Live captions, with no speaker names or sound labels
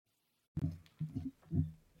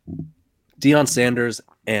Deion Sanders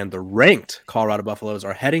and the ranked Colorado Buffaloes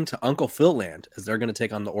are heading to Uncle Phil land as they're going to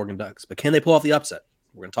take on the Oregon Ducks. But can they pull off the upset?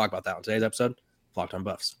 We're going to talk about that on today's episode of Locked On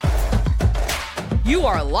Buffs. You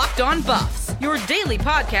are Locked On Buffs, your daily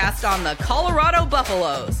podcast on the Colorado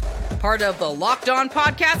Buffaloes. Part of the Locked On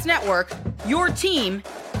Podcast Network, your team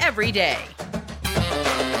every day.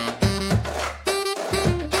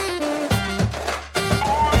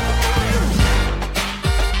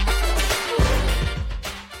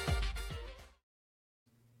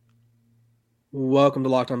 Welcome to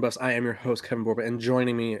Locked On Buffs. I am your host, Kevin Borba, and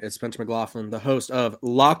joining me is Spencer McLaughlin, the host of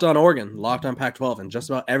Locked On Oregon, Locked On Pac-12, and just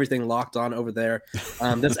about everything Locked On over there.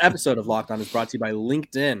 This episode of Locked On is brought to you by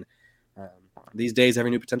LinkedIn. These days,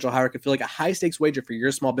 every new potential hire can feel like a high-stakes wager for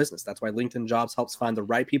your small business. That's why LinkedIn Jobs helps find the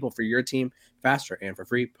right people for your team faster and for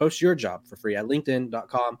free. Post your job for free at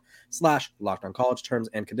linkedin.com/LockedOnCollege. Terms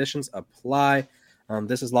and conditions apply.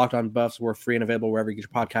 This is Locked On Buffs. We're free and available wherever you get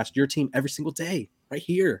your podcast. Your team every single day, right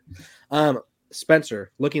here.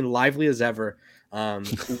 Spencer, looking lively as ever.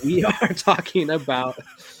 We are talking about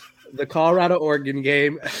the Colorado-Oregon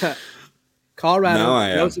game.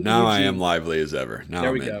 Colorado. Now I am lively as ever. Now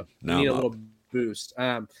there we go. We need a little boost.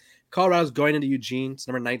 Colorado's going into Eugene. It's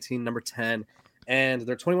number 19, number 10, and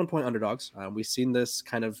they're 21-point underdogs. We've seen this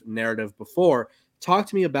kind of narrative before. Talk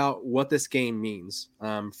to me about what this game means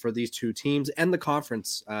for these two teams and the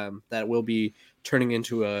conference that will be turning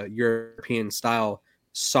into a European-style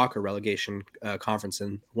soccer relegation conference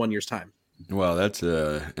in 1 year's time. Well, that's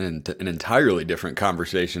an entirely different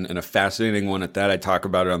conversation and a fascinating one at that. I talk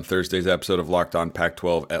about it on Thursday's episode of Locked On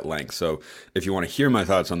Pac-12 at length. So if you want to hear my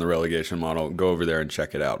thoughts on the relegation model, go over there and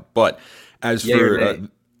check it out. But as yay for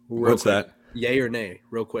what's quick. that? Yay or nay,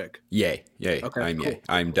 real quick. Yay. Okay, I'm cool. yay.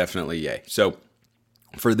 I'm definitely yay. So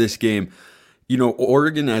for this game, you know,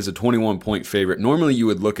 Oregon as a 21-point favorite, normally you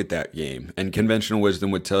would look at that game and conventional wisdom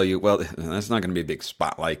would tell you, well, that's not going to be a big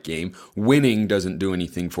spotlight game. Winning doesn't do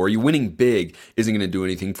anything for you. Winning big isn't going to do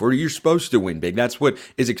anything for you. You're supposed to win big. That's what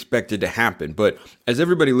is expected to happen. But as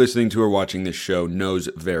everybody listening to or watching this show knows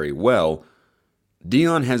very well,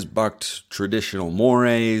 Deion has bucked traditional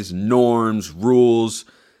mores, norms, rules.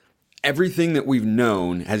 Everything that we've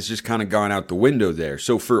known has just kind of gone out the window there.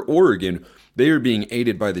 So for Oregon, they are being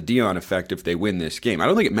aided by the Deion effect if they win this game. I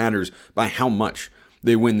don't think it matters by how much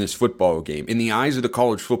they win this football game. In the eyes of the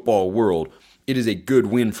college football world, it is a good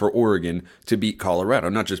win for Oregon to beat Colorado,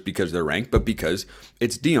 not just because they're ranked, but because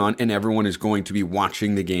it's Deion and everyone is going to be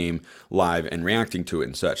watching the game live and reacting to it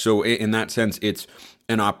and such. So in that sense, it's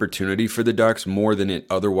an opportunity for the Ducks more than it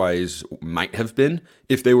otherwise might have been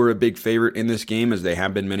if they were a big favorite in this game, as they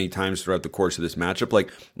have been many times throughout the course of this matchup.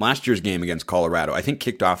 Like last year's game against Colorado, I think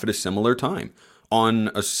kicked off at a similar time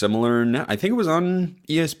on a similar net. I think it was on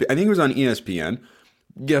ESPN.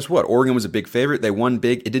 Guess what? Oregon was a big favorite. They won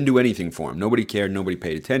big. It didn't do anything for them. Nobody cared. Nobody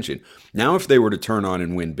paid attention. Now, if they were to turn on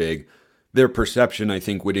and win big, their perception, I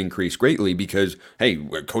think, would increase greatly because, hey,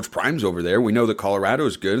 Coach Prime's over there. We know that Colorado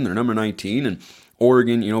is good and they're number 19 and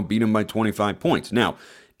Oregon, beat them by 25 points. Now,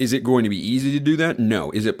 is it going to be easy to do that?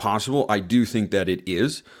 No. Is it possible? I do think that it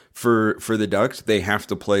is for the Ducks. They have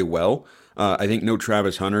to play well. I think no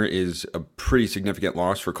Travis Hunter is a pretty significant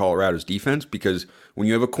loss for Colorado's defense because when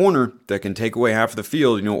you have a corner that can take away half of the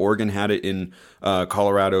field, Oregon had it in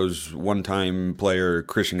Colorado's one-time player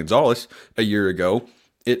Christian Gonzalez a year ago.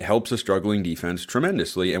 It helps a struggling defense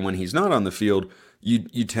tremendously, and when he's not on the field,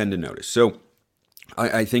 you tend to notice. So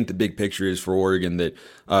I think the big picture is for Oregon that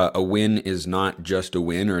a win is not just a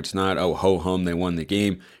win, or it's not, oh, ho-hum, they won the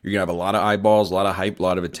game. You're going to have a lot of eyeballs, a lot of hype, a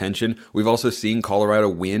lot of attention. We've also seen Colorado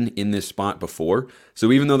win in this spot before.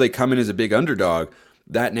 So even though they come in as a big underdog,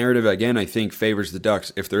 that narrative, again, I think favors the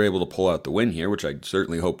Ducks if they're able to pull out the win here, which I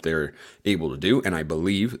certainly hope they're able to do, and I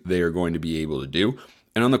believe they are going to be able to do.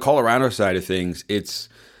 And on the Colorado side of things, it's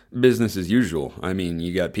business as usual. I mean,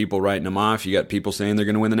 you got people writing them off. You got people saying they're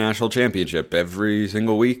going to win the national championship every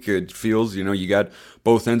single week. It feels, you got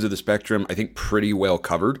both ends of the spectrum, I think, pretty well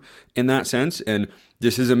covered in that sense. And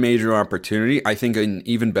this is a major opportunity. I think an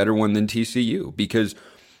even better one than TCU because,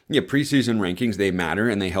 preseason rankings, they matter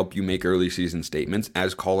and they help you make early season statements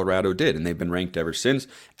as Colorado did. And they've been ranked ever since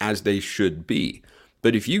as they should be.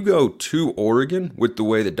 But if you go to Oregon with the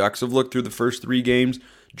way the Ducks have looked through the first 3 games,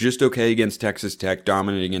 just okay against Texas Tech,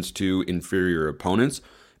 dominant against 2 inferior opponents,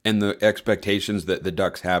 and the expectations that the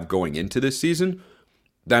Ducks have going into this season,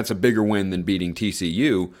 that's a bigger win than beating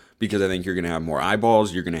TCU because I think you're going to have more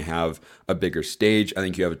eyeballs, you're going to have a bigger stage, I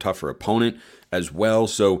think you have a tougher opponent as well,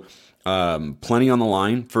 so plenty on the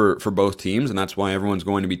line for both teams, and that's why everyone's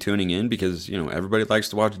going to be tuning in because, everybody likes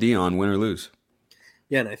to watch Deion win or lose.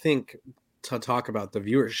 Yeah, and I think to talk about the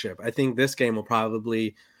viewership, I think this game will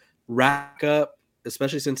probably rack up,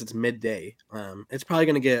 especially since it's midday. It's probably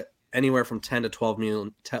going to get anywhere from 10 to 12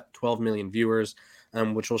 million viewers,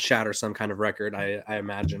 which will shatter some kind of record, I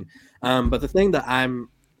imagine. But the thing that I'm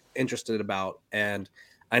interested about, and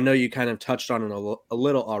I know you kind of touched on it a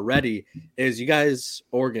little already, is you guys,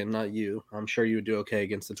 Oregon, not you. I'm sure you would do okay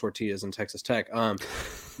against the Tortillas in Texas Tech.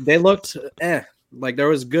 They looked like there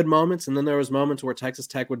was good moments, and then there was moments where Texas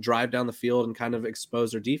Tech would drive down the field and kind of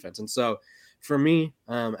expose their defense. And so for me,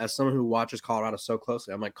 as someone who watches Colorado so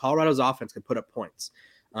closely, I'm like, Colorado's offense can put up points.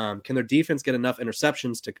 Can their defense get enough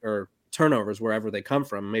interceptions or turnovers wherever they come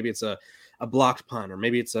from? Maybe it's a blocked punt, or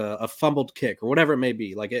maybe it's a fumbled kick, or whatever it may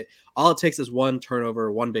be. Like all it takes is one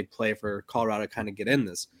turnover, one big play for Colorado to kind of get in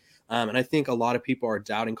this. And I think a lot of people are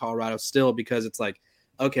doubting Colorado still because it's like,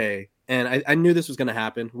 okay, and I knew this was going to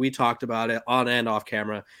happen. We talked about it on and off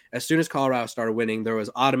camera. As soon as Colorado started winning, there was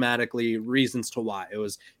automatically reasons to why. It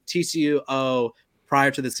was TCU. Oh,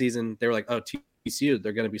 prior to the season, they were like, oh, TCU,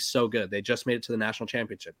 they're going to be so good. They just made it to the national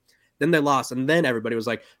championship. Then they lost, and then everybody was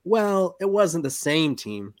like, well, it wasn't the same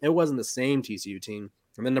team. It wasn't the same TCU team.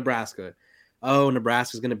 And then Nebraska. Oh,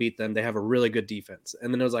 Nebraska's going to beat them. They have a really good defense.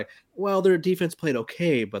 And then it was like, well, their defense played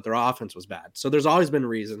okay, but their offense was bad. So there's always been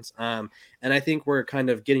reasons. And I think we're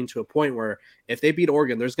kind of getting to a point where if they beat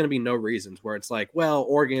Oregon, there's going to be no reasons where it's like, well,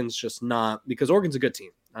 Oregon's just not, because Oregon's a good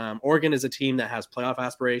team. Oregon is a team that has playoff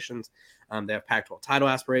aspirations. They have Pac-12 title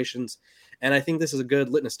aspirations. And I think this is a good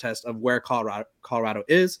litmus test of where Colorado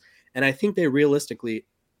is. And I think they realistically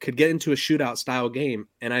could get into a shootout style game.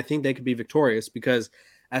 And I think they could be victorious because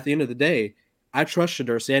at the end of the day, I trust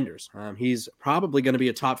Shedeur Sanders. He's probably going to be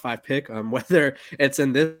a top 5 pick, whether it's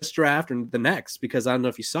in this draft or the next, because I don't know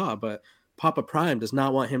if you saw, but Papa Prime does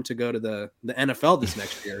not want him to go to the NFL this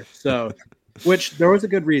next year. So, which there was a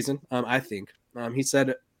good reason, I think. He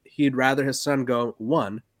said he'd rather his son go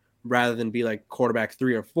 1 rather than be like quarterback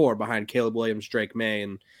 3 or 4 behind Caleb Williams, Drake May,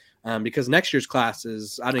 and because next year's class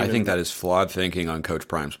is I think that is flawed thinking on Coach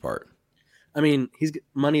Prime's part. I mean,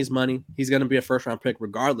 money is money. He's going to be a first-round pick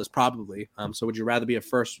regardless, probably. So would you rather be the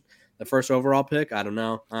first overall pick? I don't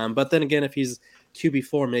know. But then again, if he's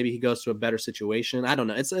QB4, maybe he goes to a better situation. I don't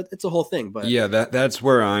know. It's a whole thing. But yeah, that's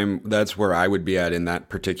where I would be at in that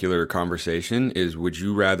particular conversation. Is would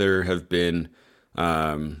you rather have been,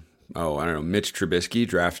 I don't know, Mitch Trubisky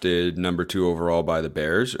drafted number 2 overall by the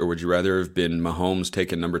Bears, or would you rather have been Mahomes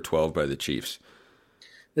taken number 12 by the Chiefs?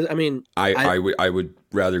 I mean, I would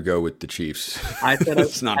rather go with the Chiefs.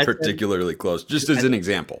 It's not particularly close, just as an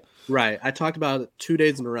example. Right. I talked about it 2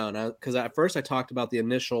 days in a row because at first I talked about the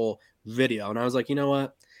initial video, and I was like, you know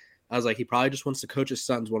what? I was like, he probably just wants to coach his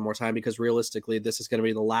sons one more time because realistically, this is going to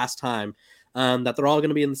be the last time that they're all going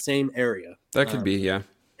to be in the same area. That could be, yeah.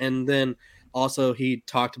 And then also he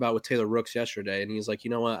talked about with Taylor Rooks yesterday, and he's like, you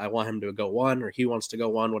know what? I want him to go 1, or he wants to go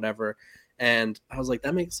 1, whatever. And I was like,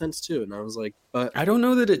 that makes sense too. And I was like, but I don't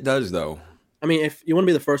know that it does though. I mean, if you want to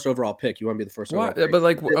be the first overall pick, you want to be the first overall pick. But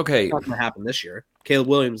like, okay. It's not going to happen this year. Caleb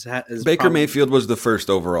Williams is Baker Mayfield was the first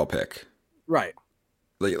overall pick. Right.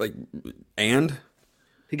 And?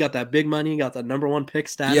 He got that big money, got that number 1 pick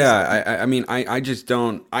status. Yeah, I mean, I just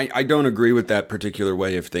don't agree with that particular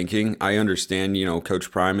way of thinking. I understand, Coach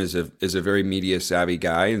Prime is a very media savvy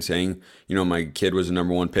guy and saying, my kid was a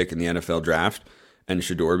number 1 pick in the NFL draft. And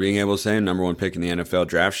Shedeur being able to say number 1 pick in the NFL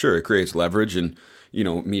draft, sure, it creates leverage and,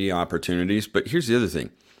 media opportunities. But here's the other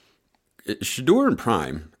thing. Shedeur and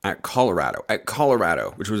Prime at Colorado,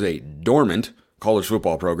 which was a dormant college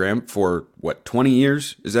football program for, 20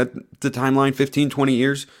 years? Is that the timeline? 15, 20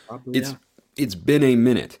 years? Probably, It's been a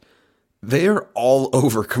minute. They're all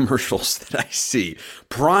over commercials that I see.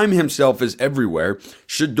 Prime himself is everywhere.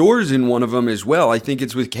 Shedeur's in one of them as well. I think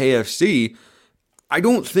it's with KFC. I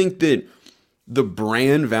don't think that the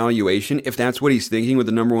brand valuation, if that's what he's thinking with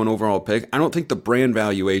the number 1 overall pick, I don't think the brand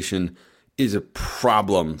valuation is a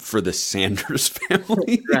problem for the Sanders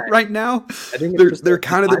family right now. I think they're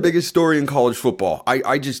kind of the biggest story in college football.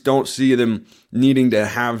 I just don't see them needing to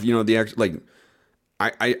have, the actual, like,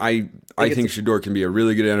 I think Shedeur can be a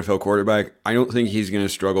really good NFL quarterback. I don't think he's going to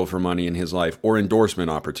struggle for money in his life or endorsement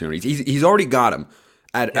opportunities. He's already got them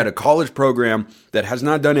at a college program that has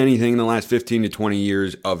not done anything in the last 15 to 20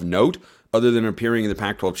 years of note, other than appearing in the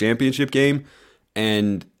Pac-12 championship game.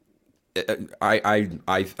 And I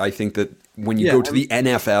think that when you go to the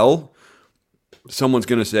NFL, someone's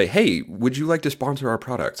going to say, hey, would you like to sponsor our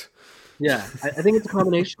product? Yeah, I think it's a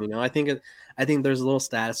combination. I think there's a little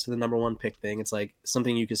status to the number 1 pick thing. It's like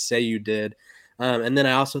something you could say you did. And then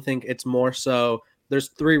I also think it's more so there's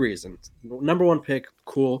 3 reasons. Number 1 pick,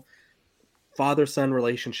 cool. father-son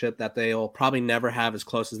relationship that they'll probably never have as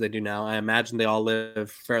close as they do now. I imagine they all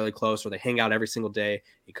live fairly close, or they hang out every single day.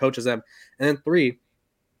 He coaches them. And then 3,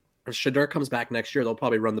 if Shedeur comes back next year, they'll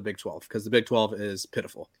probably run the Big 12 because the Big 12 is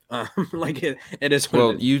pitiful. Like it is.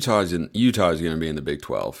 Well, it is. Utah's going to be in the Big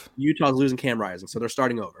 12. Utah's losing Cam Rising, so they're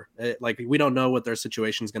starting over. We don't know what their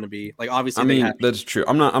situation is going to be. Like, obviously, I mean, that's true.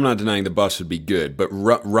 I'm not denying the Buffs would be good, but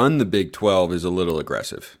run the Big 12 is a little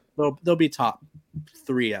aggressive. They'll be top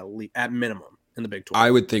 3 at minimum in the Big 12.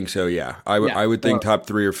 I would think so. Yeah, I would think top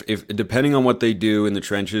 3, or if depending on what they do in the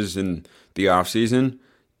trenches in the offseason.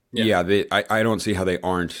 Yeah, I don't see how they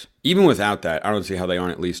aren't. Even without that, I don't see how they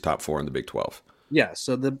aren't at least top 4 in the Big 12. Yeah,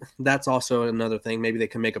 so that's also another thing. Maybe they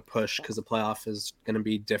can make a push because the playoff is going to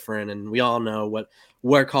be different, and we all know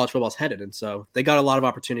where college football is headed, and so they got a lot of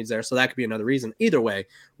opportunities there. So that could be another reason. Either way,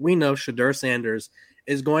 we know Shedeur Sanders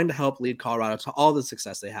is going to help lead Colorado to all the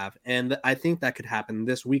success they have, and I think that could happen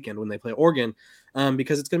this weekend when they play Oregon,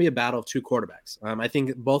 because it's going to be a battle of 2 quarterbacks. I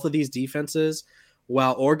think both of these defenses,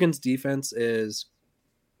 while Oregon's defense is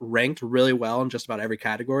ranked really well in just about every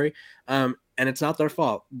category, and it's not their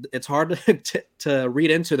fault. It's hard to read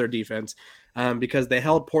into their defense, because they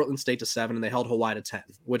held Portland State to 7 and they held Hawaii to 10,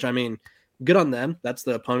 which, I mean, good on them. That's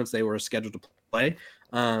the opponents they were scheduled to play.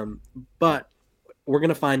 But we're going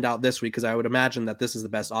to find out this week, because I would imagine that this is the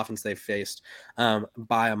best offense they've faced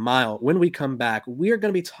by a mile. When we come back, we are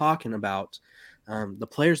going to be talking about the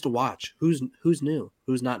players to watch, who's new,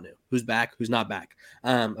 who's not new, who's back, who's not back,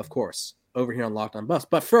 of course, over here on Locked On Buffs.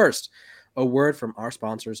 But first, a word from our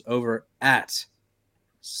sponsors over at,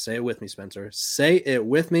 say it with me, Spencer, say it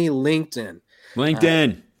with me, LinkedIn.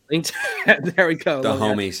 LinkedIn. There we go. The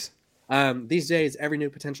homies. These days, every new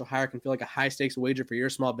potential hire can feel like a high-stakes wager for your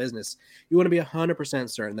small business. You want to be 100%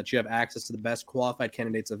 certain that you have access to the best qualified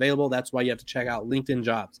candidates available. That's why you have to check out LinkedIn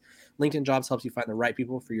Jobs. LinkedIn Jobs helps you find the right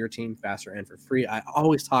people for your team faster and for free. I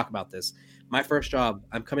always talk about this. My first job,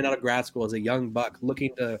 I'm coming out of grad school as a young buck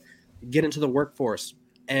looking to get into the workforce.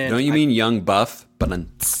 And don't you mean young buff? But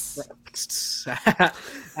I'm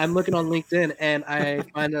looking on LinkedIn and I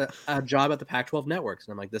find a job at the Pac-12 networks.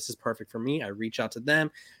 And I'm like, this is perfect for me. I reach out to them.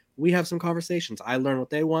 We have some conversations. I learn what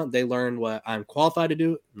they want. They learn what I'm qualified to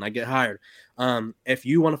do, and I get hired. If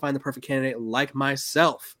you want to find the perfect candidate like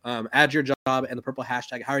myself, add your job and the purple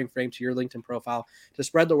hashtag hiring frame to your LinkedIn profile to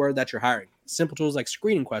spread the word that you're hiring. Simple tools like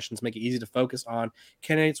screening questions make it easy to focus on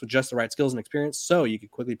candidates with just the right skills and experience, so you can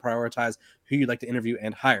quickly prioritize who you'd like to interview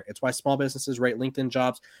and hire. It's why small businesses rate LinkedIn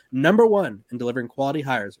Jobs #1 in delivering quality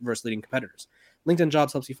hires versus leading competitors. LinkedIn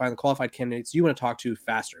Jobs helps you find the qualified candidates you want to talk to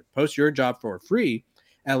faster. Post your job for free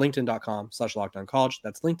at linkedin.com/lockedoncollege.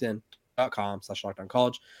 That's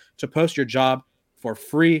linkedin.com/lockedoncollege to post your job for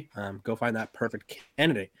free. Go find that perfect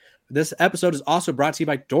candidate. This episode is also brought to you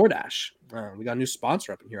by DoorDash. We got a new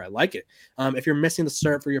sponsor up in here. I like it. If you're missing the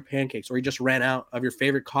syrup for your pancakes, or you just ran out of your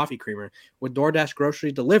favorite coffee creamer, with DoorDash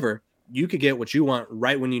Grocery Deliver, you could get what you want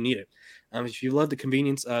right when you need it. If you love the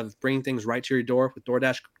convenience of bringing things right to your door with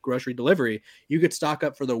DoorDash Grocery Delivery, you could stock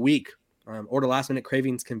up for the week, order last-minute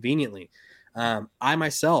cravings conveniently. I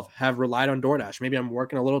myself have relied on DoorDash. Maybe I'm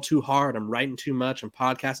working a little too hard, I'm writing too much, I'm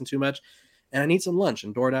podcasting too much, and I need some lunch,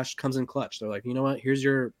 and DoorDash comes in clutch. They're like, you know what, here's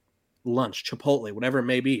your lunch, Chipotle, whatever it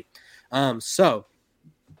may be. So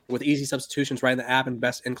with easy substitutions right in the app and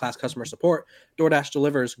best in-class customer support, DoorDash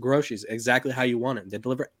delivers groceries exactly how you want it. They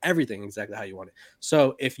deliver everything exactly how you want it.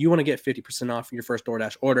 So if you want to get 50% off your first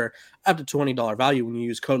DoorDash order, up to $20 value when you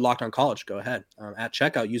use code LOCKEDONCollege, go ahead. At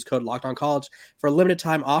checkout, use code LOCKEDONCollege for a limited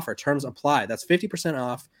time offer. Terms apply. That's 50%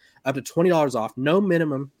 off, up to $20 off, no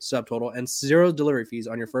minimum subtotal, and 0 delivery fees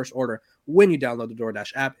on your first order when you download the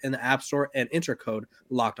DoorDash app in the App Store and enter code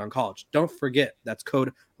LOCKEDONCollege. Don't forget, that's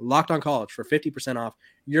code LOCKEDONCollege for 50% off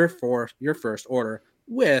your first order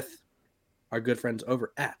with our good friends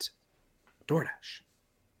over at DoorDash.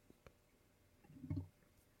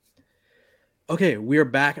 Okay, we're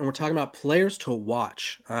back and we're talking about players to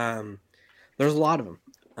watch. There's a lot of them.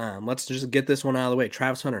 Let's just get this one out of the way.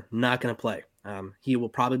 Travis Hunter, not going to play. He will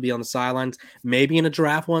probably be on the sidelines, maybe in a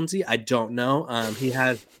giraffe onesie. I don't know.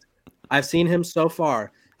 I've seen him so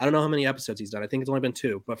far. I don't know how many episodes he's done. I think it's only been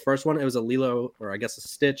 2. But first one, it was a Lilo, or I guess a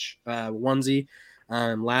Stitch onesie.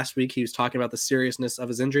 Last week, he was talking about the seriousness of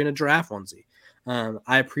his injury in a giraffe onesie.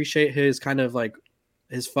 I appreciate his kind of like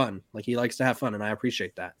his fun. Like, he likes to have fun, and I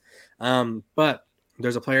appreciate that. But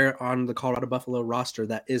there's a player on the Colorado Buffalo roster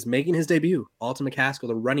that is making his debut, Alton McCaskill,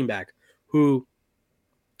 the running back, who,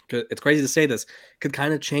 it's crazy to say this, could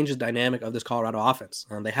kind of change the dynamic of this Colorado offense.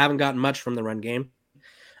 They haven't gotten much from the run game.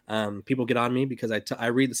 People get on me because I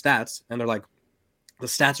read the stats, and they're like, the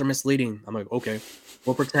stats are misleading. I'm like, okay,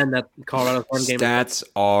 we'll pretend that Colorado's run game. Stats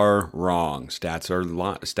are wrong. Stats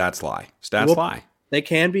lie. Stats lie. They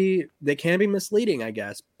can be misleading, I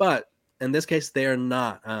guess, but in this case, they are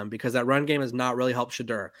not, because that run game has not really helped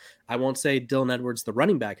Shadur. I won't say Dylan Edwards, the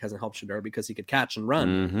running back, hasn't helped Shadur because he could catch and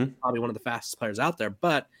run. Mm-hmm. Probably one of the fastest players out there,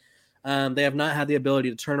 but they have not had the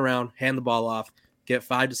ability to turn around, hand the ball off, get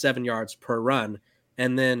 5 to 7 yards per run,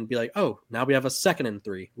 and then be like, oh, now we have a 2nd and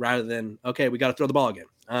 3, rather than, okay, we got to throw the ball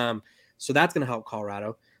again. So that's going to help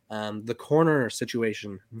Colorado. The corner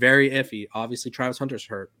situation, very iffy. Obviously, Travis Hunter's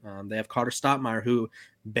hurt. They have Carter Stottmeyer, who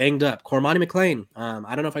banged up. Cormani McClain,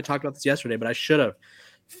 I don't know if I talked about this yesterday, but I should have.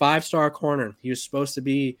 5-star corner. It was supposed to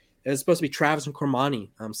be Travis and Cormani.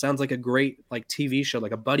 Sounds like a great TV show,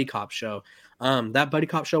 like a buddy cop show. That buddy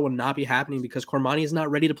cop show will not be happening because Cormani is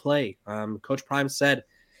not ready to play. Coach Prime said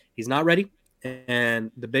he's not ready,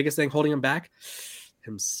 and the biggest thing holding him back,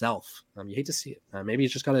 himself. You hate to see it. Maybe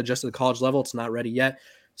he's just got to adjust to the college level. It's not ready yet.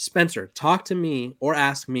 Spencer, talk to me or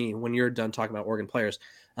ask me when you're done talking about Oregon players.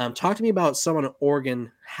 Talk to me about someone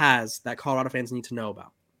Oregon has that Colorado fans need to know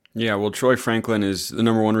about. Yeah, well, Troy Franklin is the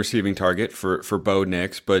number 1 receiving target for Bo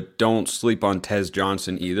Nix, but don't sleep on Tez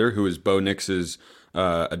Johnson either, who is Bo Nix's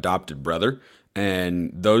adopted brother.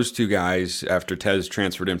 And those two guys, after Tez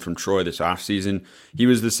transferred in from Troy this offseason, he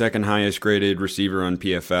was the 2nd highest graded receiver on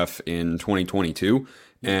PFF in 2022,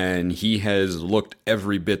 and he has looked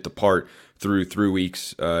every bit the part through 3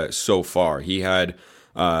 weeks so far. He had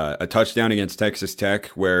a touchdown against Texas Tech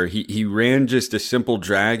where he ran just a simple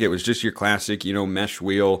drag. It was just your classic, mesh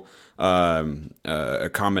wheel a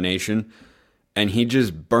combination. And he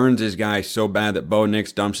just burns his guy so bad that Bo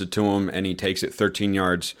Nix dumps it to him, and he takes it 13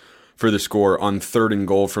 yards for the score on 3rd and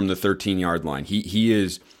goal from the 13-yard line. He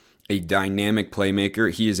is a dynamic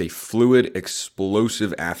playmaker. He is a fluid,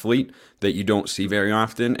 explosive athlete that you don't see very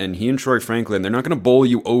often. And he and Troy Franklin, they're not going to bowl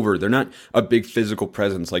you over. They're not a big physical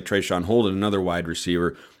presence like Trayshawn Holden, another wide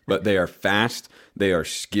receiver, but they are fast, they are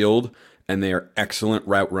skilled, and they are excellent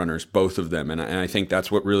route runners, both of them. And I think that's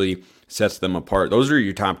what really sets them apart. Those are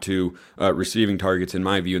your top 2 receiving targets in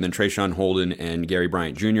my view. And then Trayshawn Holden and Gary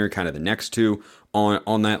Bryant Jr., kind of the next 2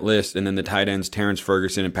 on that list. And then the tight ends, Terrence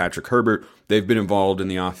Ferguson and Patrick Herbert, they've been involved in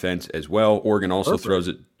the offense as well. Oregon also throws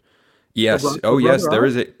it. Yes. Yes, there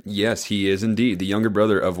is it. Yes, he is indeed the younger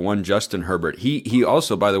brother of one Justin Herbert. He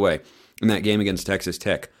also, by the way, in that game against Texas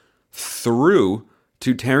Tech, threw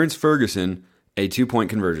to Terrence Ferguson a 2-point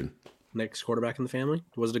conversion. Next quarterback in the family.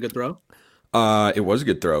 Was it a good throw? It was a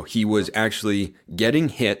good throw. He was actually getting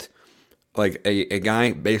hit. Like a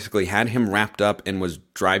guy basically had him wrapped up and was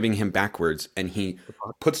driving him backwards, and he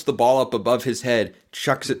puts the ball up above his head,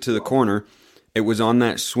 chucks it to the corner. It was on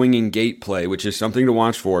that swinging gate play, which is something to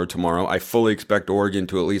watch for tomorrow. I fully expect Oregon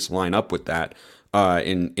to at least line up with that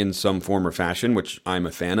in some form or fashion, which I'm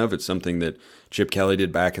a fan of. It's something that Chip Kelly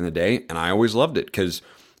did back in the day, and I always loved it because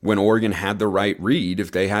when Oregon had the right read,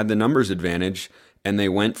 if they had the numbers advantage, and they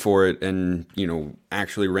went for it and,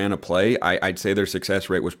 actually ran a play, I'd say their success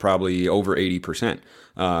rate was probably over 80%.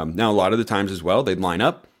 Now, a lot of the times as well, they'd line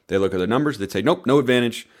up, they look at the numbers, they'd say, nope, no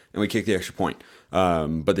advantage, and we kick the extra point.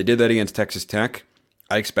 But they did that against Texas Tech.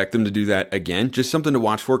 I expect them to do that again. Just something to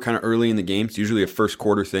watch for kind of early in the game. It's usually a first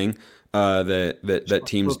quarter thing that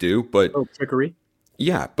teams do. But trickery.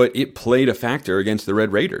 Yeah, but it played a factor against the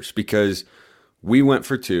Red Raiders because we went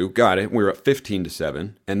for 2, got it, we were up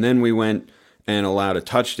 15-7, and then we went and allowed a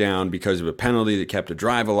touchdown because of a penalty that kept a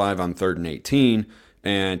drive alive on 3rd and 18,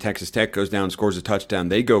 and Texas Tech goes down, scores a touchdown,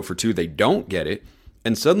 they go for 2, they don't get it,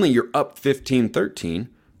 and suddenly you're up 15-13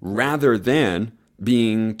 rather than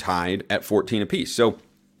being tied at 14 apiece. So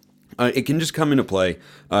it can just come into play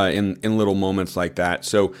in little moments like that.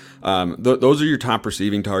 So those are your top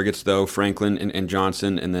receiving targets, though, Franklin and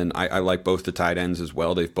Johnson. And then I like both the tight ends as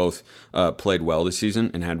well. They've both played well this season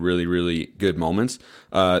and had really, really good moments.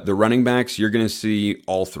 The running backs, you're going to see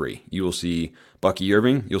all 3. You will see Bucky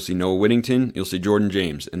Irving, you'll see Noah Whittington, you'll see Jordan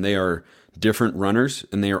James. And they are different runners,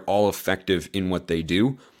 and they are all effective in what they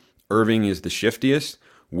do. Irving is the shiftiest.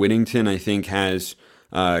 Whittington, I think, has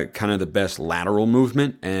kind of the best lateral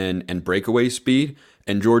movement and breakaway speed.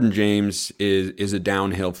 And Jordan James is a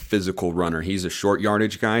downhill physical runner. He's a short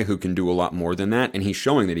yardage guy who can do a lot more than that, and he's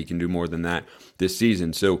showing that he can do more than that this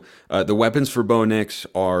season. So the weapons for Bo Nix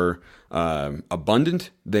are abundant,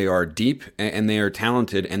 they are deep, and they are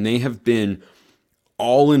talented, and they have been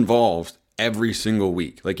all involved every single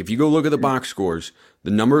week. Like if you go look at the box scores, the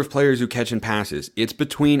number of players who catch and passes, it's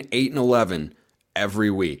between 8 and 11 every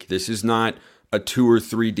week. This is not a 2 or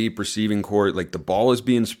 3 deep receiving core. Like the ball is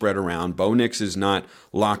being spread around. Bo Nix is not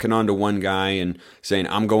locking onto one guy and saying,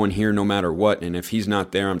 I'm going here no matter what. And if he's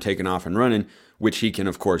not there, I'm taking off and running. which he can,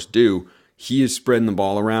 of course, do, he is spreading the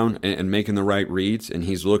ball around and making the right reads, and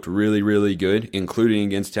he's looked really, really good, including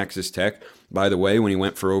against Texas Tech. By the way, when he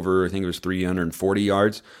went for over, I think it was 340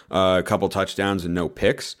 yards, a couple touchdowns and no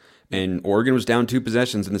picks. And Oregon was down 2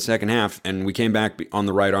 possessions in the second half, and we came back on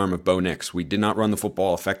the right arm of Bo Nix. We did not run the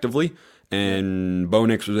football effectively, and Bo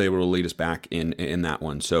Nix was able to lead us back in that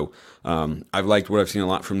one. So I've liked what I've seen a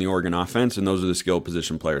lot from the Oregon offense, and those are the skill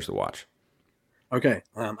position players to watch. Okay,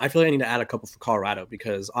 I feel like I need to add a couple for Colorado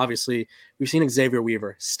because obviously we've seen Xavier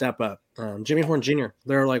Weaver step up. Jimmy Horn Jr.,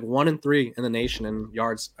 they're like 1 and 3 in the nation in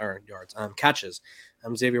catches.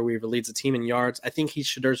 Xavier Weaver leads the team in yards. I think he's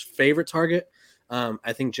Shadur's favorite target.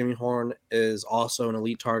 I think Jimmy Horn is also an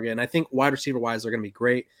elite target, and I think wide receiver wise they're going to be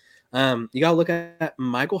great. You got to look at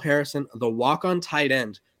Michael Harrison, the walk-on tight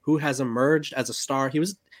end who has emerged as a star.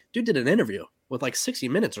 Dude did an interview with like 60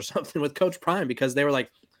 Minutes or something with Coach Prime because they were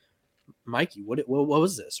like, Mikey, what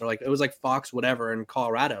was this? Or like, it was like Fox, whatever in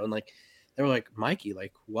Colorado. And like, they were like, Mikey,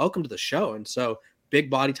 like, welcome to the show. And so big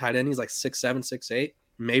body tight end. He's like 6'7", 6'8".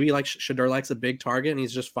 Maybe like Shadur likes a big target and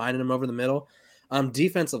he's just finding him over the middle.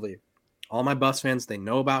 Defensively, all my Buffs fans, they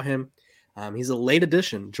know about him. He's a late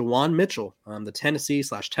addition, Jawan Mitchell, the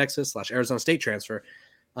Tennessee/Texas/Arizona State transfer.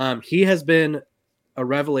 He has been a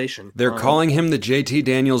revelation. They're calling him the JT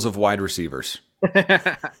Daniels of wide receivers.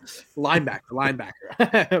 linebacker.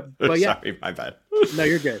 But yeah, sorry, my bad. No,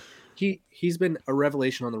 you're good. He's been a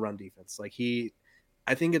revelation on the run defense. Like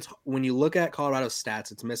I think it's when you look at Colorado's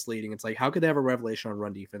stats, it's misleading. It's like, how could they have a revelation on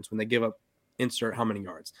run defense when they give up insert how many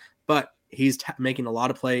yards? But he's making a lot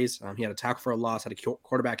of plays. He had a tackle for a loss, had a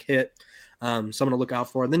quarterback hit. Someone to look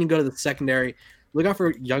out for. And then you go to the secondary. Look out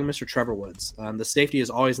for young Mr. Trevor Woods. The safety is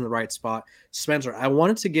always in the right spot. Spencer, I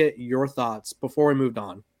wanted to get your thoughts before we moved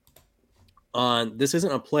on this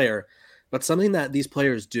isn't a player, but something that these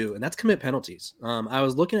players do, and that's commit penalties. I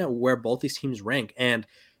was looking at where both these teams rank, and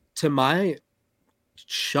to my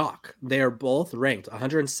shock, they are both ranked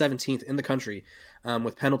 117th in the country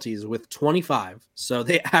with penalties with 25. So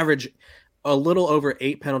they average a little over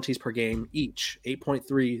 8 penalties per game each,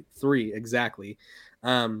 8.33 exactly.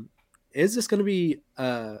 Is this going to be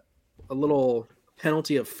a little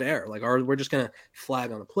penalty of fair? Like, we're just going to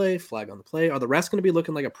flag on the play? Are the rest going to be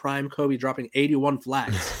looking like a prime Kobe dropping 81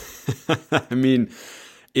 flags? I mean,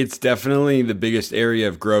 it's definitely the biggest area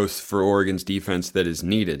of growth for Oregon's defense that is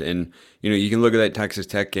needed. And, you can look at that Texas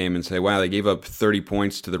Tech game and say, wow, they gave up 30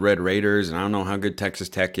 points to the Red Raiders, and I don't know how good Texas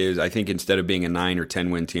Tech is. I think instead of being a 9 or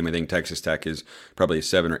 10 win team, I think Texas Tech is probably a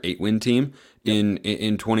 7 or 8 win team in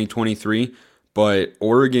 2023. But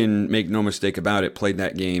Oregon, make no mistake about it, played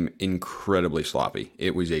that game incredibly sloppy.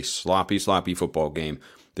 It was a sloppy football game.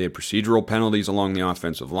 They had procedural penalties along the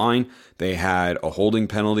offensive line. They had a holding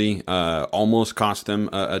penalty, almost cost them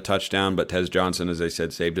a touchdown, but Tez Johnson, as I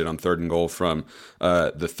said, saved it on 3rd and goal from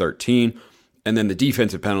the 13. And then the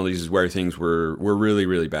defensive penalties is where things were really,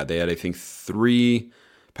 really bad. They had, I think, 3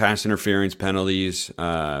 pass interference penalties,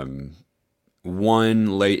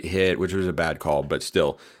 1 late hit, which was a bad call, but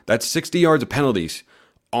still, that's 60 yards of penalties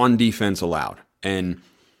on defense allowed. And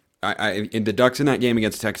in the Ducks in that game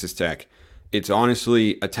against Texas Tech, it's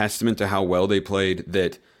honestly a testament to how well they played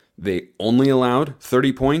that they only allowed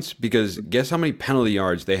 30 points, because guess how many penalty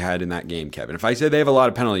yards they had in that game, Kevin? If I said they have a lot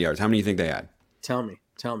of penalty yards, how many do you think they had? Tell me.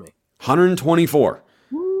 124.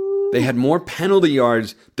 They had more penalty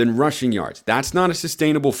yards than rushing yards. That's not a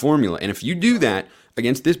sustainable formula. And if you do that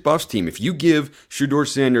against this Buffs team, if you give Shedeur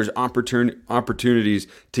Sanders opportunities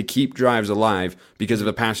to keep drives alive because of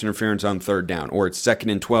a pass interference on 3rd down, or it's 2nd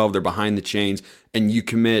and 12, they're behind the chains, and you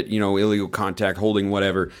commit, illegal contact, holding,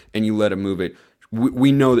 whatever, and you let them move it,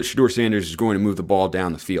 we know that Shedeur Sanders is going to move the ball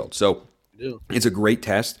down the field. So it's a great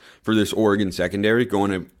test for this Oregon secondary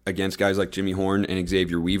going against guys like Jimmy Horn and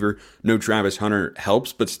Xavier Weaver. No Travis Hunter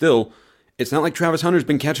helps, but still, it's not like Travis Hunter's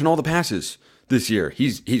been catching all the passes this year.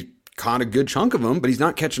 He's caught a good chunk of them, but he's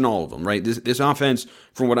not catching all of them, right? This offense,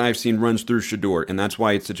 from what I've seen, runs through Shedeur, and that's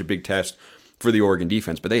why it's such a big test for the Oregon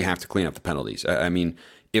defense. But they have to clean up the penalties. I mean,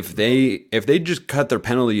 if they just cut their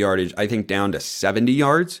penalty yardage, I think, down to 70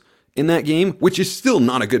 yards in that game, which is still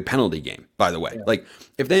not a good penalty game, by the way. Yeah. Like,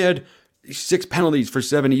 if they had 6 penalties for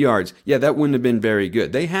 70 yards, yeah, that wouldn't have been very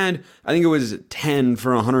good. They had, I think it was 10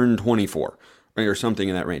 for 124. Or something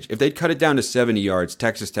in that range. If they'd cut it down to 70 yards,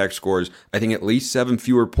 Texas Tech scores, I think, at least 7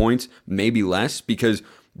 fewer points, maybe less, because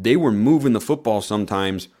they were moving the football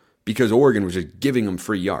sometimes because Oregon was just giving them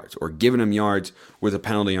free yards or giving them yards with a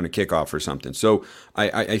penalty on a kickoff or something. So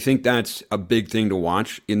I think that's a big thing to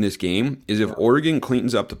watch in this game, is if Oregon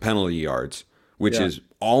cleans up the penalty yards, which is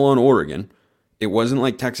all on Oregon. It wasn't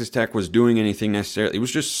like Texas Tech was doing anything necessarily. It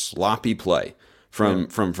was just sloppy play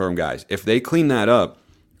from guys. If they clean that up,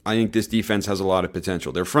 I think this defense has a lot of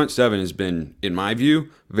potential. Their front seven has been, in my view,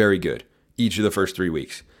 very good each of the first 3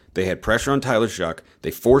 weeks. They had pressure on Tyler Shuck.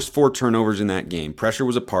 They forced 4 turnovers in that game. Pressure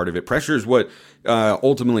was a part of it. Pressure is what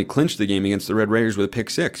ultimately clinched the game against the Red Raiders with a pick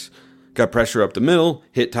 6. Got pressure up the middle,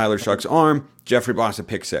 hit Tyler Shuck's arm. Jeffrey Boss a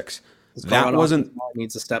pick 6. That wasn't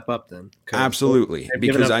needs to step up then. Absolutely,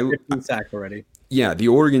 because 15 sacks already. Yeah, the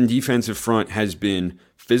Oregon defensive front has been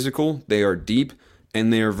physical. They are deep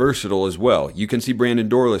and they are versatile as well. You can see Brandon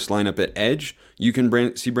Dorlus line up at edge. You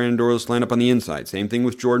can see Brandon Dorlus line up on the inside. Same thing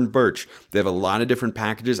with Jordan Birch. They have a lot of different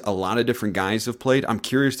packages. A lot of different guys have played. I'm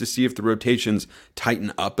curious to see if the rotations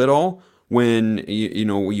tighten up at all when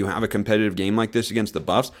you have a competitive game like this against the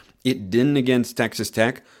Buffs. It didn't against Texas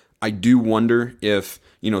Tech. I do wonder if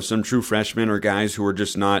some true freshmen or guys who are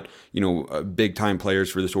just not big time players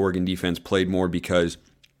for this Oregon defense played more because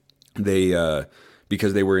they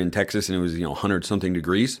were in Texas and it was 100 something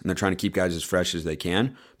degrees and they're trying to keep guys as fresh as they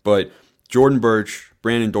can. But Jordan Birch,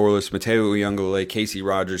 Brandon Dorlus, Mateo Uyunglele, Casey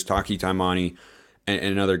Rogers, Taki Taimani,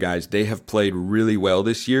 and other guys, they have played really well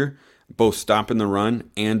this year, both stopping the run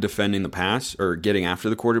and defending the pass, or getting after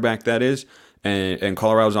the quarterback, that is. And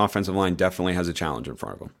Colorado's offensive line definitely has a challenge in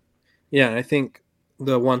front of them. Yeah, I think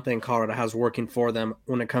the one thing Colorado has working for them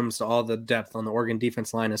when it comes to all the depth on the Oregon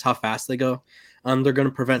defense line is how fast they go. They're going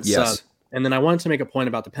to prevent subs. And then I wanted to make a point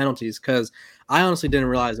about the penalties because I honestly didn't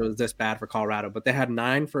realize it was this bad for Colorado, but they had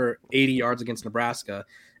 9 for 80 yards against Nebraska.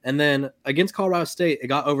 And then against Colorado State, it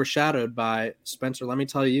got overshadowed by Spencer. Let me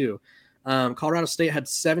tell you, Colorado State had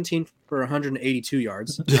 17 for 182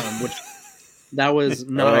 yards, which that was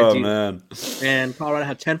not ideal. Man. And Colorado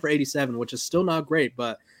had 10 for 87, which is still not great,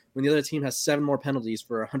 but when the other team has 7 more penalties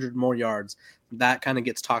for 100 more yards, that kind of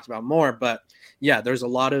gets talked about more. But yeah, there's a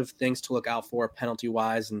lot of things to look out for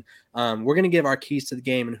penalty-wise. And we're going to give our keys to the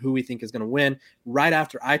game and who we think is going to win right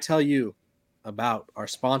after I tell you about our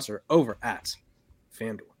sponsor over at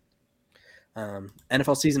FanDuel.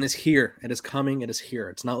 NFL season is here. It is coming. It is here.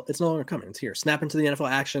 It's no longer coming. It's here. Snap into the NFL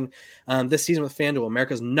action this season with FanDuel,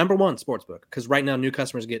 America's #1 sportsbook. Because right now, new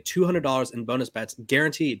customers get $200 in bonus bets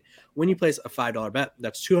guaranteed when you place a $5 bet.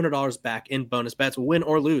 That's $200 back in bonus bets, win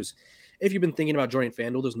or lose. If you've been thinking about joining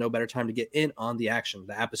FanDuel, there's no better time to get in on the action.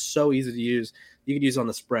 The app is so easy to use. You can use it on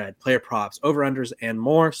the spread, player props, over-unders, and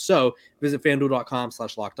more. So visit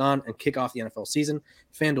FanDuel.com/lockedon and kick off the NFL season.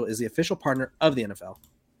 FanDuel is the official partner of the NFL.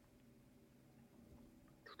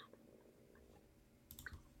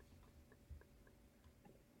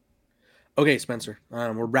 Okay, Spencer,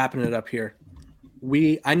 we're wrapping it up here.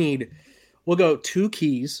 We'll go 2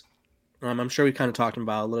 keys. I'm sure we kind of talked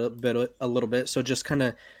about a little bit. So just kind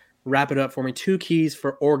of wrap it up for me. 2 keys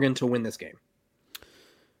for Oregon to win this game.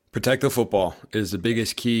 Protect the football is the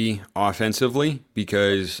biggest key offensively,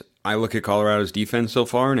 because I look at Colorado's defense so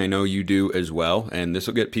far, and I know you do as well. And this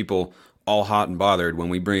will get people all hot and bothered when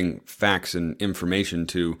we bring facts and information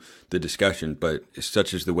to the discussion, but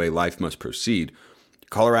such is the way life must proceed.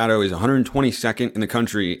 Colorado is 122nd in the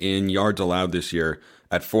country in yards allowed this year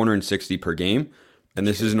at 460 per game. And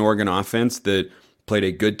this is an Oregon offense that played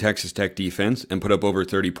a good Texas Tech defense and put up over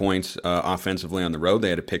 30 points offensively on the road. They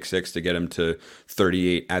had a pick 6 to get them to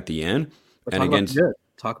 38 at the end. But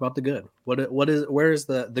talk about the good. Where is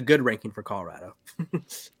the good ranking for Colorado?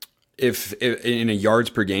 if in a yards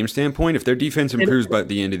per game standpoint, if their defense improves by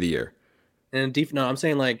the end of the year. I'm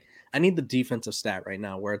saying like, I need the defensive stat right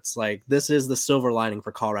now where it's like, this is the silver lining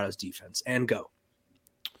for Colorado's defense, and go.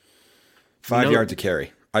 5 yards a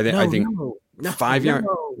carry. I think 5 yards.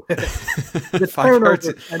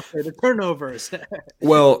 The turnovers.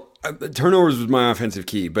 Well, turnovers was my offensive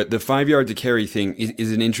key, but the 5 yards a carry thing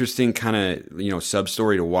is an interesting kind of sub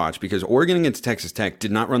story to watch, because Oregon against Texas Tech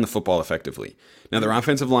did not run the football effectively. Now their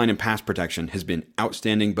offensive line and pass protection has been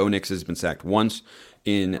outstanding. Bo Nix has been sacked once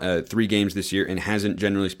in 3 games this year and hasn't,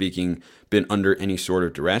 generally speaking, been under any sort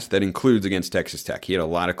of duress. That includes against Texas Tech. He had a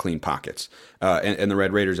lot of clean pockets. And the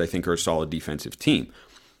Red Raiders, I think, are a solid defensive team.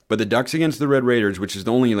 But the Ducks against the Red Raiders, which is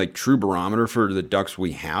the only true barometer for the Ducks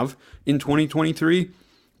we have in 2023,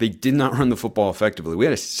 they did not run the football effectively. We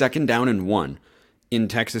had a 2nd down and 1 in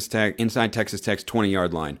Texas Tech, inside Texas Tech's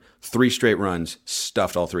 20-yard line. 3 straight runs,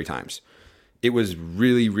 stuffed all 3 times. It was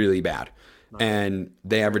really, really bad. And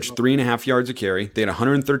they averaged 3.5 yards a carry. They had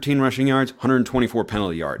 113 rushing yards, 124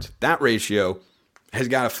 penalty yards. That ratio has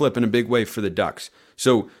got to flip in a big way for the Ducks.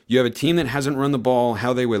 So you have a team that hasn't run the ball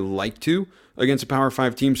how they would like to against a Power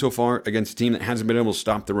 5 team so far, against a team that hasn't been able to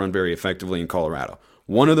stop the run very effectively in Colorado.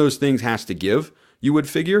 One of those things has to give, you would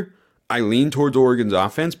figure. I lean towards Oregon's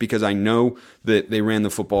offense because I know that they ran the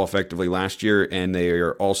football effectively last year, and they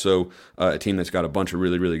are also a team that's got a bunch of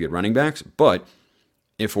really, really good running backs. But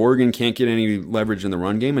if Oregon can't get any leverage in the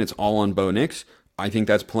run game and it's all on Bo Nix, I think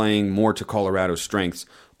that's playing more to Colorado's strengths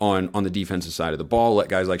on the defensive side of the ball. Let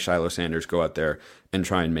guys like Shiloh Sanders go out there and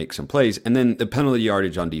try and make some plays. And then the penalty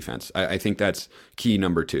yardage on defense. I think that's key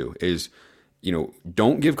number 2 is,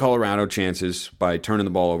 don't give Colorado chances by turning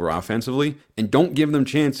the ball over offensively, and don't give them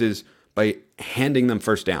chances by handing them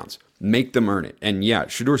first downs. Make them earn it. And yeah,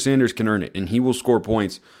 Shedeur Sanders can earn it, and he will score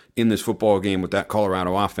points in this football game with that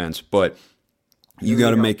Colorado offense, but you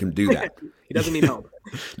got to make him do that. He doesn't need help.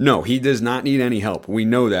 No, he does not need any help. We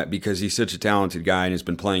know that because he's such a talented guy and has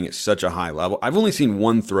been playing at such a high level. I've only seen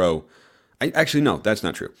one throw. Actually, no, that's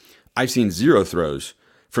not true. I've seen 0 throws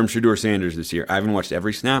from Shedeur Sanders this year. I haven't watched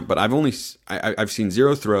every snap, but I've seen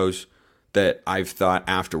 0 throws that I've thought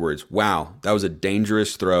afterwards, wow, that was a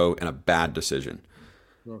dangerous throw and a bad decision.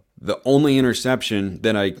 Yeah. The only interception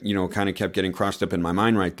that I, kind of kept getting crossed up in my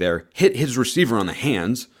mind right there hit his receiver on the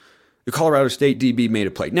hands. The Colorado State DB made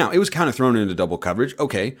a play. Now, it was kind of thrown into double coverage,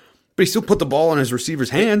 okay, but he still put the ball in his receiver's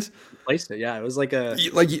hands. Placed it, yeah. It was like a...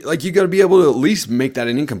 Like you got to be able to at least make that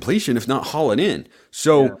an incompletion, if not haul it in.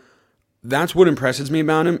 So that's what impresses me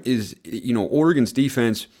about him is, Oregon's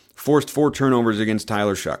defense forced 4 turnovers against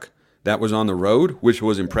Tyler Shuck. That was on the road, which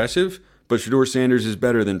was impressive, but Shedeur Sanders is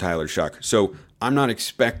better than Tyler Shuck. So I'm not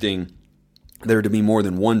expecting there to be more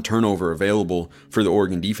than 1 turnover available for the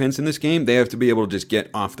Oregon defense in this game. They have to be able to just get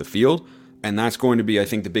off the field, and that's going to be, I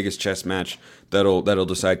think, the biggest chess match that'll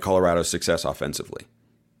decide Colorado's success offensively.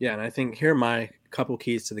 Yeah, and I think here are my couple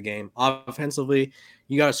keys to the game. Offensively,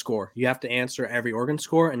 you got to score. You have to answer every Oregon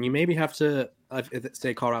score, and you maybe have to,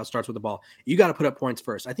 say Colorado starts with the ball, you got to put up points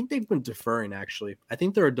first. I think they've been deferring, actually. I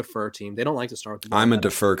think they're a defer team. They don't like to start with the ball. I'm a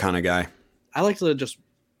defer kind of guy. I like to just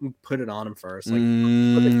put it on him first.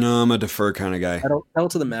 No, I'm a defer kind of guy. Pedal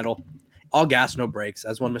to the metal. All gas, no brakes,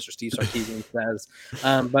 as one Mr. Steve Sarkisian says.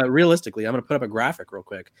 But realistically, I'm going to put up a graphic real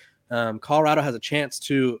quick. Colorado has a chance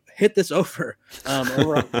to hit this over on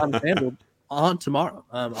FanDuel on tomorrow,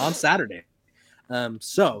 on Saturday.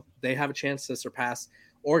 So they have a chance to surpass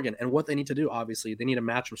Oregon. And what they need to do, obviously, they need to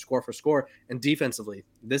match them score for score. And defensively,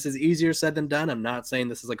 this is easier said than done. I'm not saying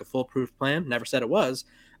this is like a foolproof plan. Never said it was.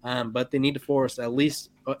 But they need to force at least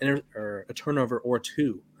a turnover or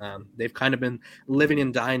 2. They've kind of been living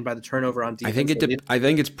and dying by the turnover on defense. I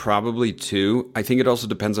think it's probably 2. I think it also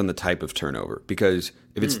depends on the type of turnover, because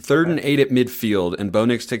if it's 3rd and 8 at midfield and Bo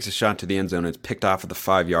Nix takes a shot to the end zone and it's picked off at the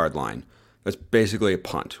 5-yard line, that's basically a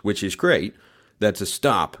punt, which is great. That's a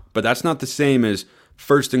stop, but that's not the same as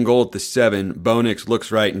 1st and goal at the 7. Bo Nix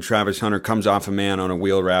looks right and Travis Hunter comes off a man on a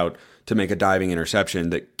wheel route to make a diving interception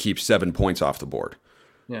that keeps 7 points off the board.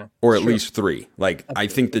 Yeah, or at least 3. I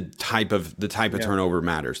think the type of turnover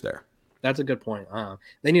matters there. That's a good point.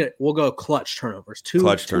 We'll go clutch turnovers. 2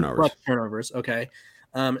 clutch turnovers. Okay.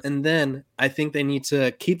 And then I think they need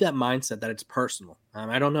to keep that mindset that it's personal.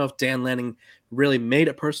 I don't know if Dan Lanning really made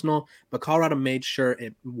it personal, but Colorado made sure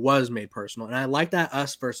it was made personal. And I like that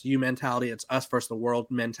us versus you mentality. It's us versus the world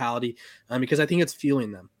mentality, because I think it's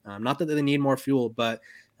fueling them. Not that they need more fuel, but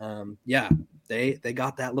they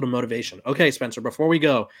got that little motivation. Okay, Spencer, before we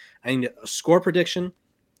go, I need a score prediction.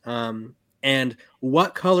 And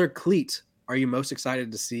what color cleat are you most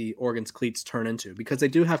excited to see Oregon's cleats turn into? Because they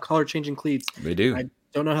do have color-changing cleats. They do. I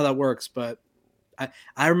don't know how that works, but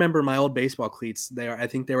I remember my old baseball cleats. I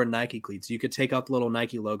think they were Nike cleats. You could take out the little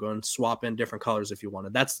Nike logo and swap in different colors if you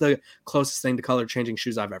wanted. That's the closest thing to color-changing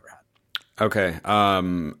shoes I've ever had. Okay.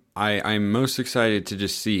 I'm most excited to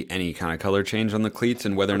just see any kind of color change on the cleats,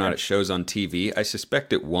 and whether or not it shows on TV. I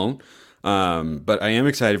suspect it won't. But I am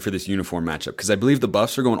excited for this uniform matchup because I believe the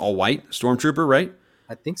Buffs are going all white, Stormtrooper, right?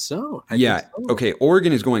 I think so. Okay.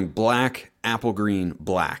 Oregon is going black, apple green,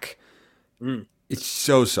 black. It's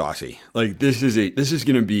so saucy. This is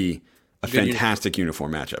going to be a fantastic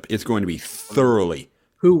uniform matchup. It's going to be thoroughly.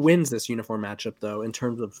 Who wins this uniform matchup, though, in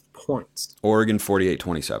terms of points? Oregon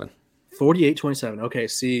 48-27. 48-27. Okay,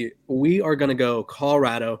 see, we are going to go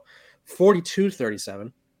Colorado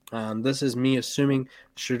 42-37. This is me assuming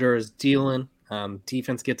Shedeur is dealing.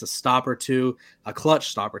 Defense gets a stop or 2, a clutch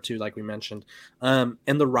stop or 2, like we mentioned. And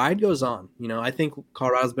the ride goes on. I think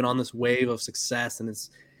Colorado's been on this wave of success, and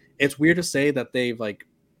it's weird to say that they've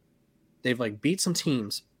beat some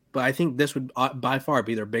teams, but I think this would by far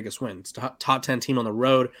be their biggest win. It's top 10 team on the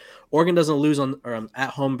road. Oregon doesn't lose at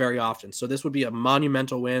home very often, so this would be a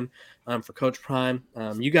monumental win for Coach Prime.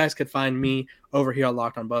 You guys could find me over here on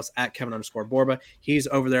Locked On Buffs at Kevin_Borba. He's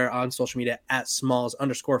over there on social media at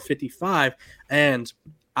Smalls_55, and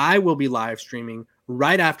I will be live streaming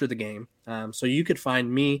right after the game. So you could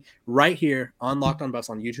find me right here on Locked On Buffs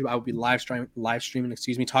on YouTube. I will be live streaming,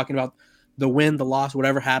 talking about the win, the loss,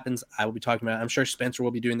 whatever happens, I will be talking about it. I'm sure Spencer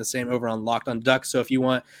will be doing the same over on Locked on Ducks. So if you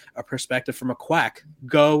want a perspective from a quack,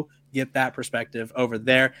 go get that perspective over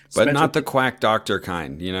there. But Spencer, not the quack doctor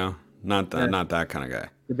kind, not that kind of guy.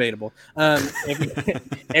 Debatable.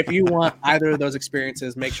 If you want either of those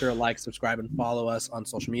experiences, make sure to like, subscribe, and follow us on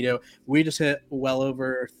social media. We just hit well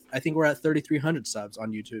over, I think we're at 3,300 subs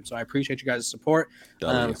on YouTube. So I appreciate you guys' support.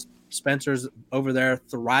 Spencer's over there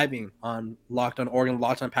thriving on Locked on Oregon,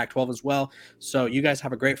 Locked on Pac-12 as well. So you guys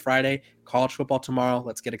have a great Friday. College football tomorrow.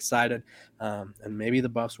 Let's get excited. And maybe the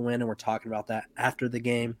Buffs win, and we're talking about that after the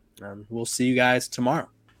game. We'll see you guys tomorrow.